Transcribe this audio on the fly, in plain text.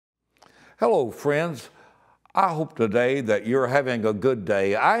Hello, friends. I hope today that you're having a good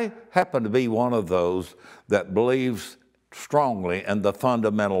day. I happen to be one of those that believes strongly in the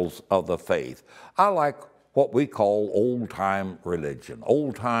fundamentals of the faith. I like what we call old-time religion,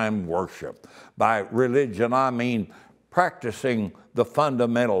 old-time worship. By religion, I mean practicing the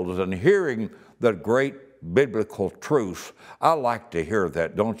fundamentals and hearing the great biblical truths. I like to hear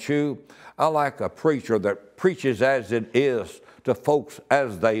that, don't you? I like a preacher that preaches as it is to folks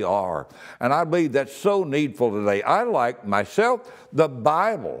as they are. And I believe that's so needful today. I like myself the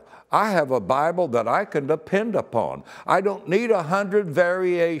Bible. I have a Bible that I can depend upon. I don't need 100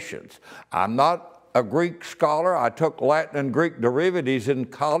 variations. I'm not a Greek scholar. I took Latin and Greek derivatives in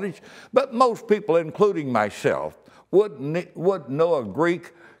college, but most people, including myself, would know a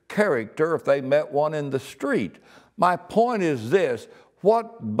Greek character if they met one in the street. My point is this: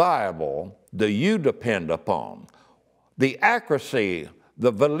 what Bible do you depend upon? The accuracy,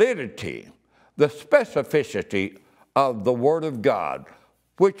 the validity, the specificity of the Word of God.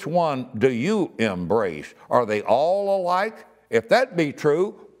 Which one do you embrace? Are they all alike? If that be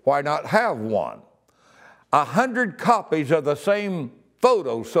true, why not have one? 100 copies of the same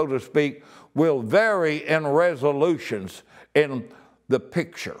photo, so to speak, will vary in resolutions in the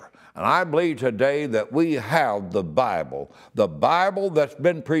picture. And I believe today that we have the Bible that's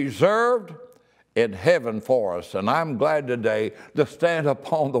been preserved in heaven for us. And I'm glad today to stand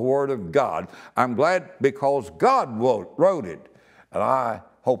upon the Word of God. I'm glad because God wrote it. And I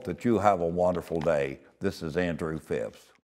hope that you have a wonderful day. This is Andrew Phipps.